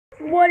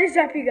What is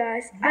up, you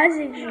guys?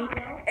 Isaac G,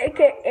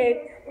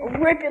 aka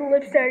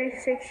Rippin'Lips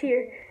 36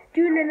 here,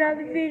 doing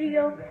another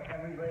video.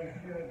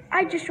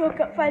 I just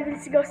woke up 5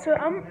 minutes ago, so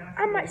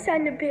I might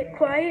sound a bit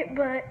quiet,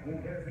 but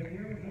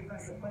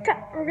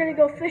we're gonna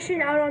go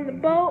fishing out on the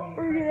boat.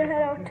 We're gonna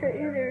head out to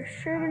either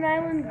Sherman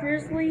Island,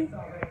 Grizzly,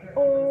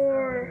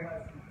 or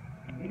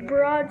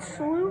Broad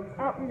Slough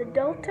out in the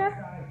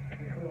Delta.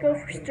 Go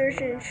for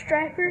sturgeon and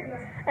striper,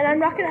 and I'm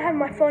not gonna have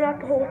my phone out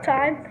the whole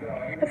time.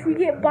 If we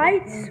get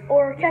bites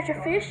or catch a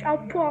fish, I'll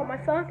pull out my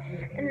phone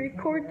and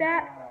record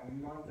that.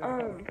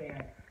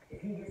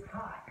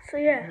 So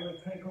yeah,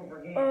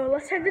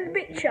 let's head to the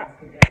bait shop.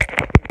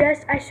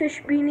 Yes, I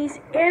switched beanies,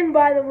 and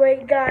by the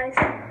way, guys,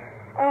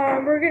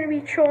 we're gonna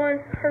be trolling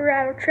her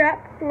rattle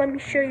trap. Let me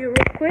show you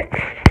real quick.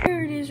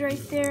 Here it is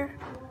right there.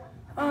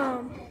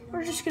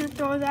 We're just gonna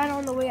throw that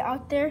on the way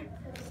out there.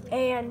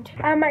 And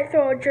I might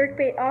throw a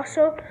jerkbait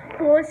also.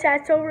 But once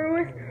that's over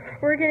with,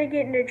 we're gonna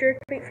get into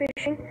jerkbait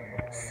fishing.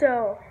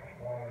 So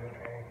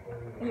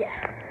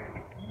yeah.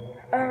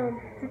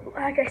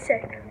 Like I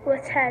said,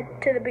 let's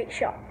head to the bait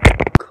shop.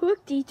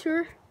 Quick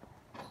detour.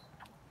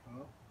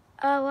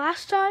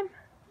 Last time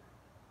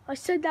I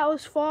said that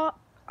was fog.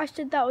 I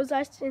said that was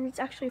ice, and it's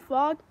actually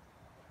fog.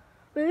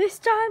 But this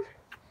time,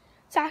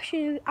 it's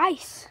actually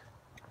ice.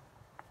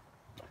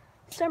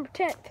 December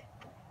 10th.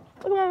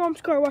 Look at my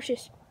mom's car. Watch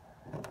this.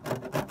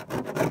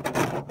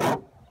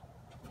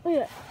 Look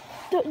at that.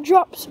 The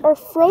drops are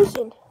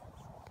frozen.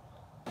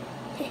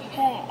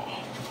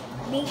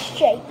 Bait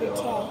straight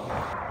today.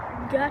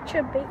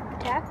 Gotcha bait and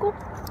tackle.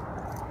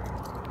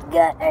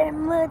 Got our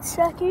mud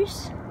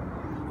suckers.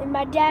 And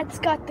my dad's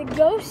got the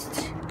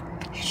ghost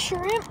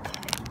shrimp.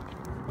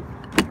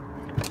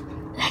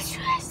 That's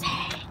what I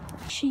say.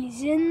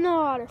 She's in the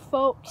water,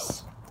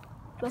 folks.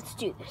 Let's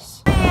do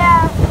this.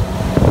 Yeah,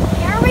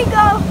 here we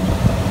go.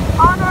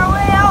 On our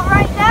way out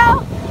right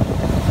now.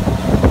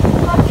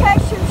 Gonna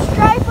catch some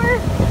striper.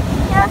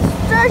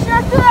 Sturgeon.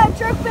 I threw that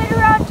jerkbait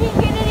around,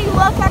 didn't get any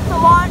luck at the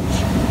launch.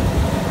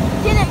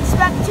 Didn't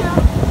expect to.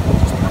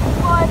 Just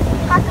having fun.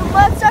 Got the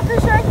mud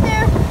suckers right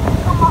there.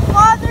 Got my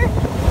father.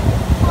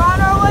 We're on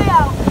our way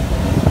out.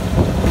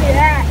 Look at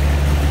that.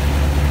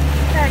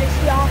 That is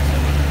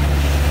awesome.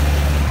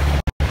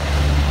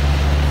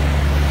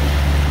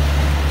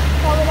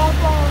 Coming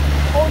up on an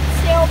old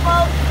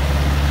sailboat.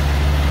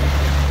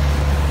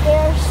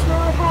 There's where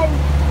we're heading.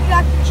 We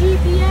got the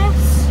GPS.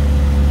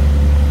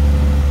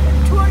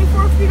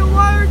 24 feet of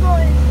water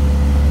going.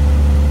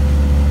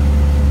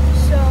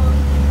 So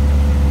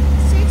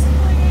 6.8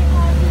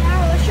 miles an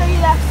hour. Let's show you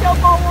that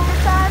sailboat one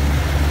more time.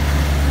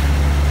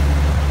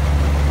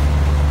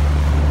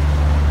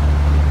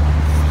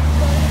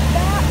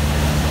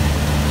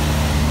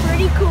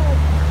 Pretty cool.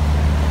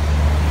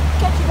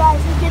 Catch you guys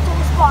when we get to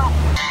the spot.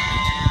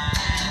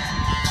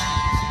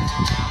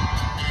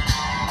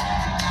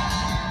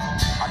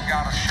 I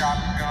got a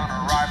shotgun,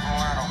 a rifle,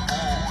 and a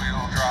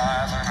four-wheel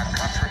drive, and a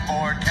country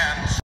boy can.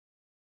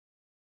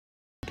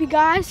 You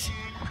guys,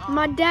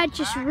 my dad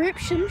just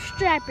ripped some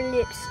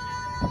Rippin'Lips.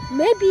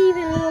 Maybe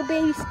even a little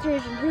baby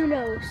sturgeon, who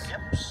knows?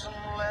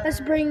 Let's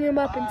bring him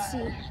up and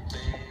see.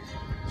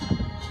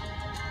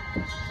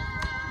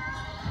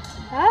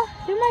 Huh?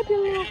 There might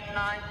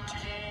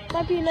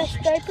be a nice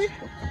striper.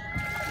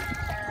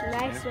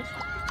 Nice one.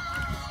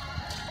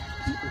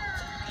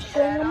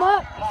 Bring him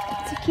up.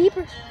 It's a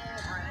keeper.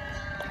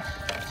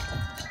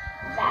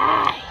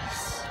 Nice.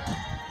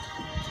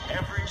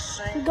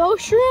 Go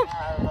shrimp.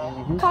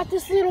 Caught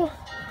this little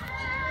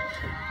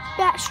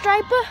bat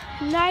striper.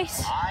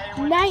 Nice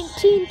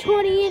 19,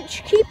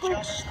 20-inch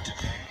keeper.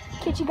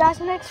 Catch you guys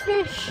the next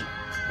fish.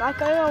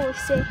 Like I always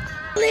say.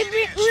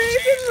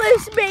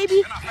 Rippin'Lips,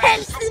 baby.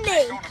 Hence the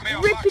name.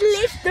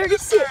 Rippin'Lips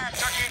 36.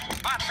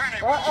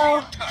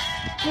 Uh-oh.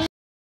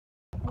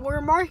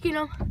 We're marking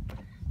them.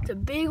 It's a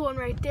big one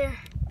right there.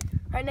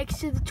 Right next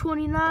to the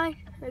 29.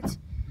 That's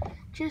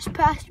just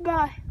passed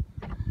by.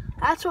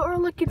 That's what we're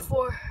looking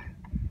for.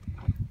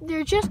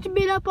 They're just a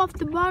bit up off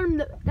the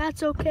bottom.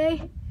 That's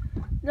okay.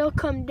 They'll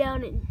come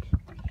down and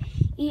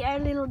eat our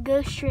little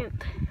ghost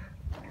shrimp.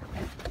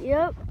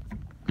 Yep.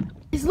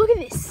 Just look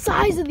at the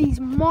size of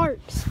these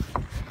marks.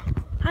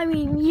 I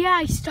mean, yeah,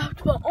 I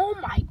stopped, but oh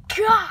my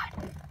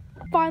God.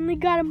 Finally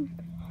got a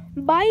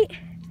bite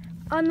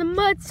on the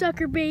mud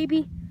sucker,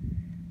 baby.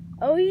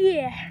 Oh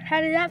yeah. How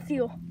did that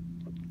feel?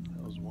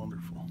 That was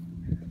wonderful.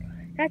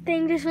 That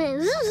thing just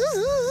went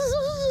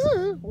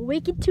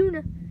wicked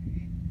tuna.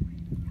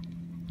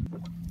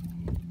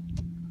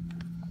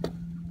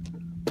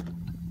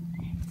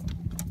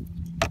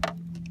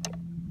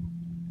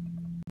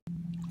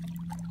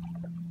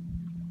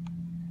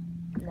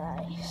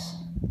 Nice.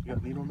 You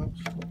got needle nose?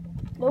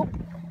 Nope.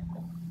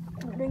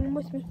 Bring them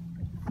with me.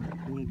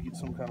 We need to get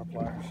some kind of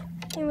pliers.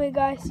 Anyway,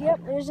 guys, yep,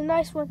 there's a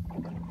nice one.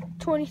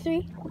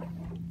 23,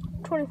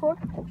 24.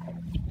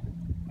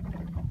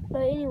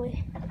 But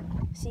anyway,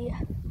 see ya.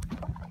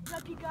 What's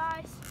up, you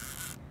guys?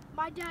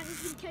 My dad has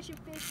been catching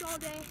fish all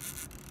day.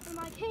 I'm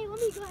like, hey, let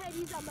me go ahead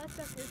and use that mud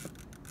sucker.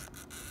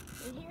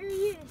 And here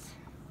he is.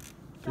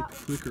 Take the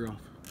flicker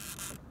off.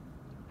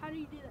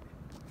 you do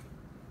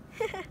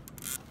that.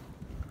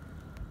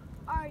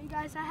 Alright, you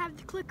guys, I have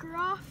the clicker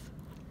off.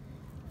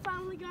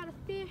 Finally got a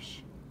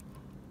fish.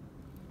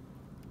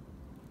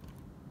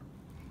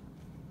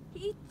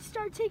 He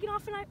started taking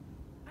off, and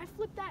I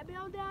flipped that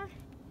bail down.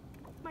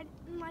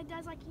 My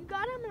dad's like, "You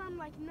got him?" And I'm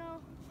like,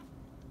 "No."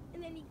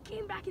 And then he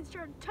came back and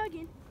started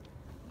tugging.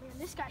 Man,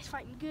 this guy's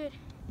fighting good.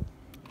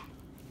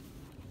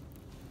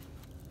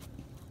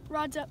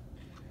 Rod's up.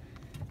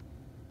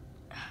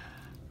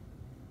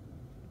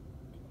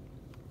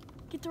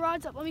 Get the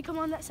rods up. Let me come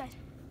on that side.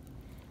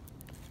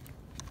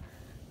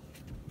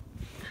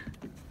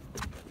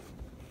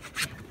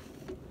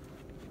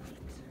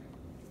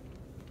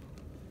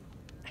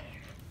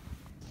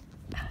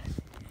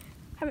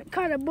 Haven't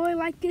caught a boy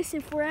like this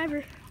in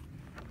forever.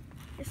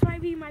 This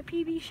might be my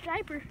PB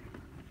striper.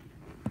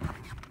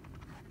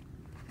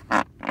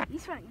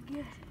 He's fighting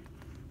good.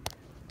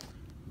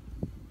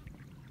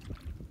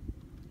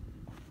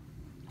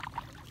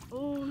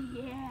 Oh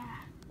yeah,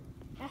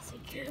 that's a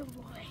good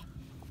boy.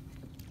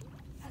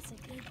 That's a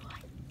good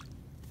boy.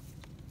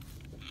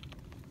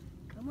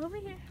 Come over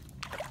here.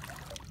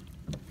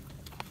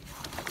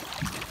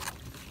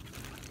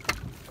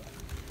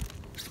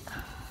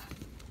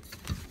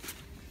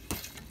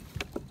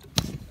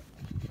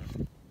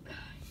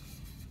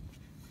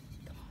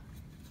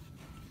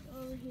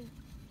 Over here.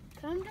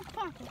 Come to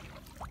Papa.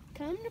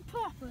 Come to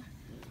Papa.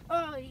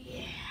 Oh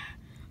yeah.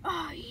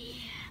 Oh yeah.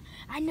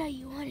 I know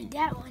you wanted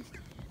that one.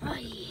 Oh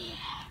yeah.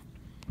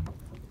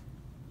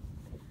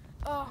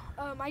 Oh,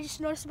 I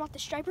just noticed about the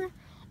striper.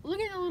 Look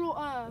at the little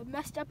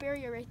messed up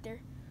area right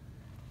there.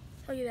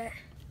 Look at that.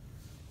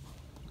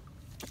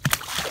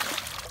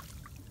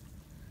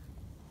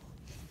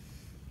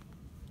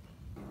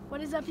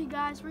 What is up, you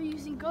guys? We're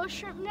using ghost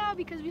shrimp now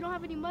because we don't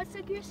have any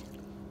mudsuckers.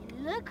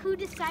 And look who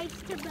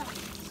decides to bite.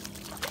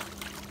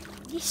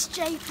 This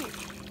striper.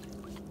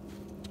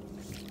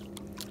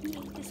 He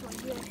ate this one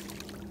good.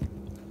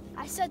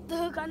 I set the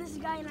hook on this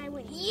guy and I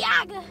went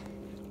yaga.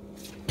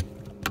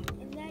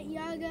 And that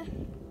yaga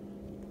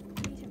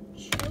made him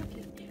choke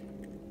it.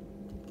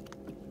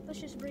 Let's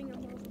just bring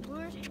him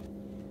overboard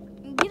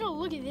and get a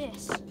look at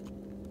this.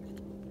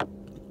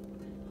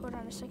 Hold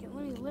on a second.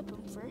 Let me lip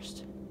him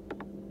first.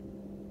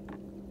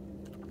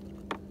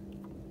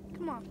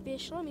 Come on,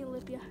 fish. Let me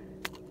lip you.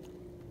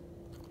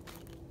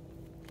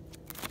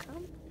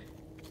 Come.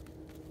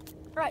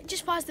 Alright,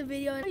 just pause the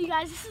video. You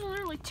guys, this is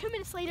literally 2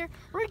 minutes later.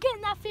 We're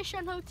getting that fish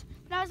unhooked.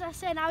 But as I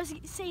said, I was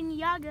saying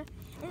yaga,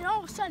 and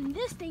all of a sudden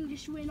this thing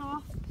just went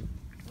off.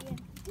 And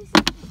this is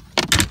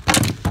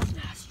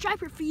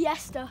striper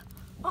Fiesta.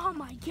 Oh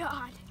my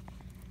god.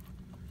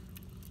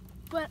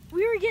 But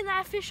we were getting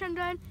that fish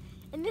undone,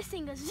 and this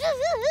thing goes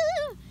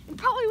and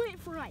probably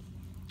went for like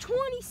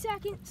 20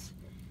 seconds.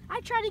 I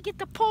tried to get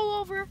the pole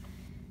over.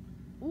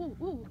 Ooh,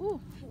 ooh,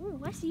 ooh,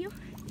 ooh, I see you.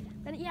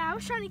 But yeah, I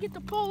was trying to get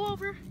the pole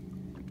over.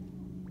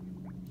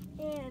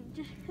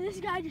 And this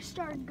guy just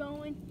started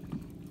going.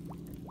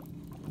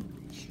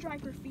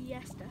 Striper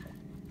Fiesta.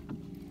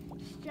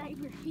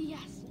 Striper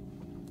Fiesta.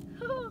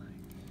 Whew.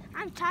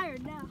 I'm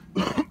tired now.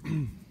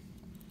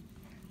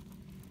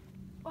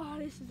 Oh,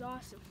 this is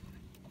awesome.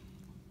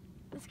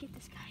 Let's get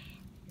this guy.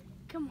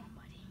 Come on,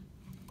 buddy.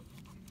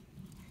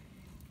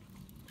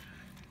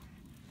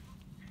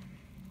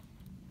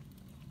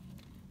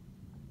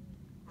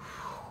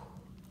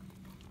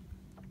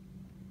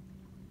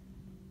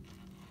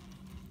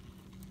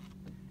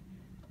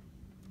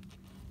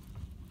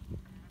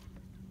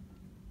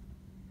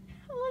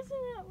 Listen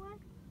to that one.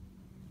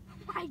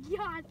 Oh my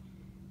god.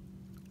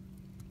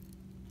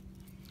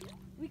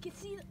 We can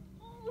see the,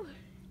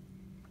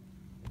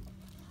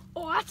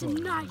 oh, that's a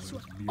nice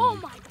one. Oh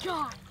my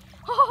god.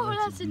 Oh,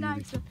 that's a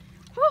nice one.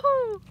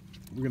 Woohoo.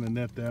 We're gonna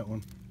net that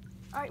one.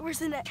 Alright, where's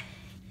the net?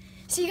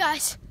 See,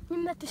 guys, we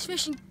net this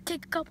fish and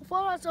take a couple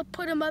photos. I'll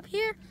put them up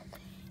here.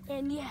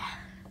 And yeah,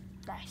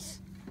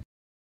 nice.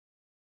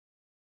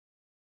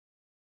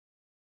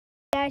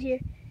 Out here,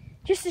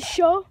 just to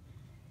show.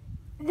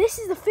 This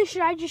is the fish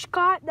that I just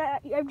caught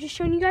that I've just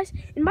shown you guys,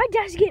 and my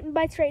dad's getting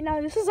bites right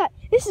now. This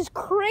is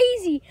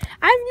crazy.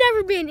 I've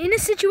never been in a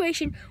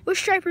situation with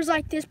stripers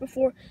like this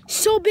before.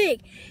 So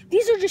big.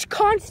 These are just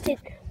constant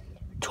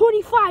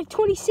 25,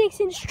 26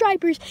 inch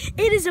stripers.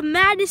 It is a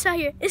madness out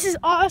here. This is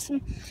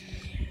awesome.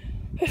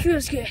 It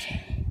feels good.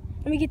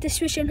 Let me get this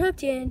fish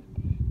unhooked and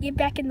get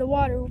back in the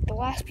water with the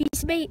last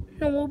piece of bait,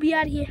 and we'll be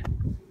out of here.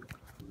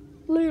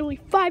 Literally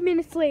 5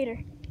 minutes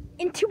later,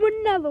 into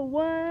another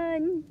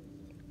one.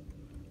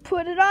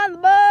 Put it on the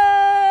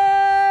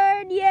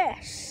board,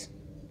 yes.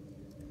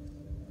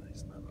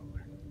 Nice, not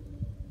over.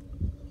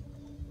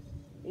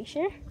 You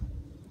sure?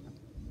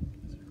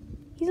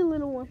 He's a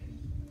little one.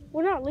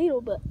 Well, not little,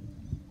 but.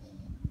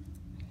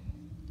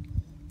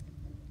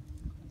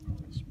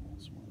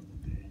 Smallest one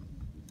of the day.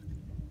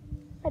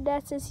 My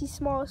dad says he's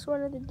smallest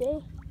one of the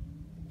day.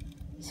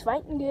 He's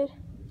fighting good.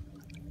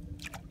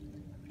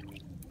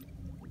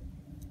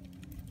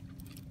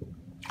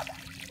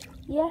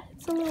 Yeah,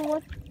 it's a little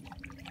one.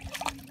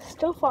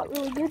 Still fought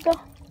really good though.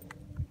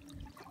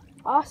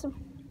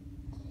 Awesome.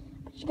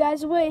 But You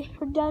guys away.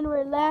 We're done with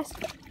our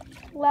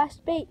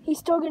last bait. He's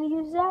still gonna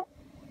use that,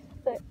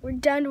 but we're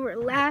done with our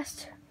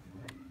last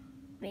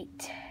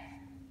bait.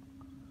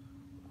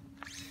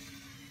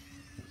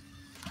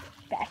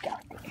 Back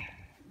out there.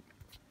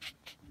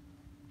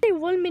 Hey,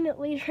 1 minute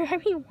later.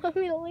 1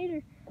 minute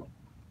later.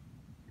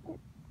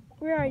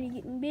 We're already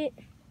getting bit.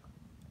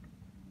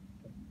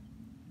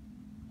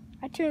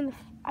 I turned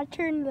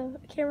the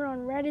camera on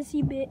right as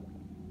he bit.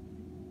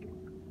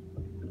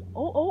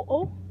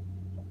 Oh.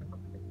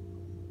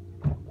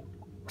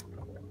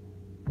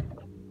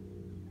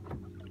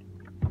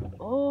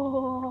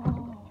 Oh.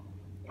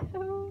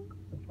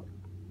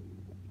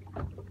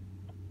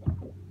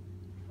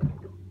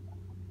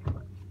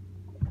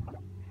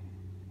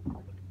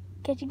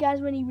 Catch you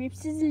guys when he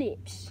rips his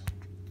lips.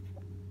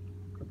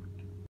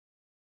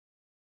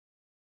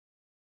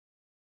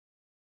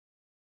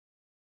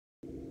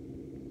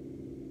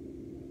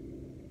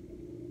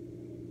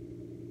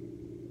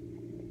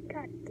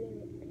 God damn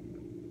it.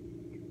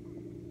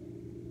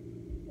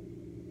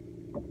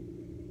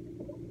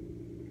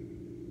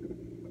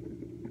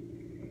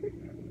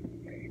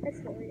 That's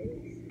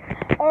hilarious.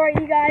 Alright,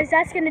 you guys,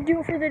 that's gonna do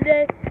it for the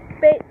day.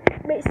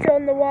 Bait's still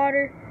in the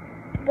water,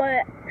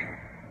 but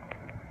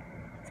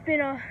it's been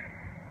a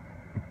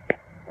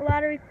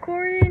lot of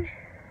recording,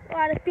 a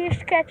lot of fish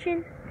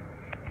catching.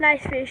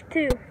 Nice fish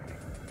too.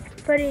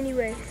 But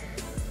anyways,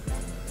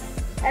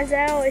 as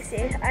I always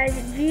say,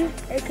 Isaac G,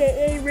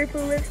 aka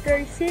Rippin'Lips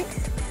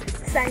 36,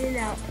 signing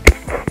out.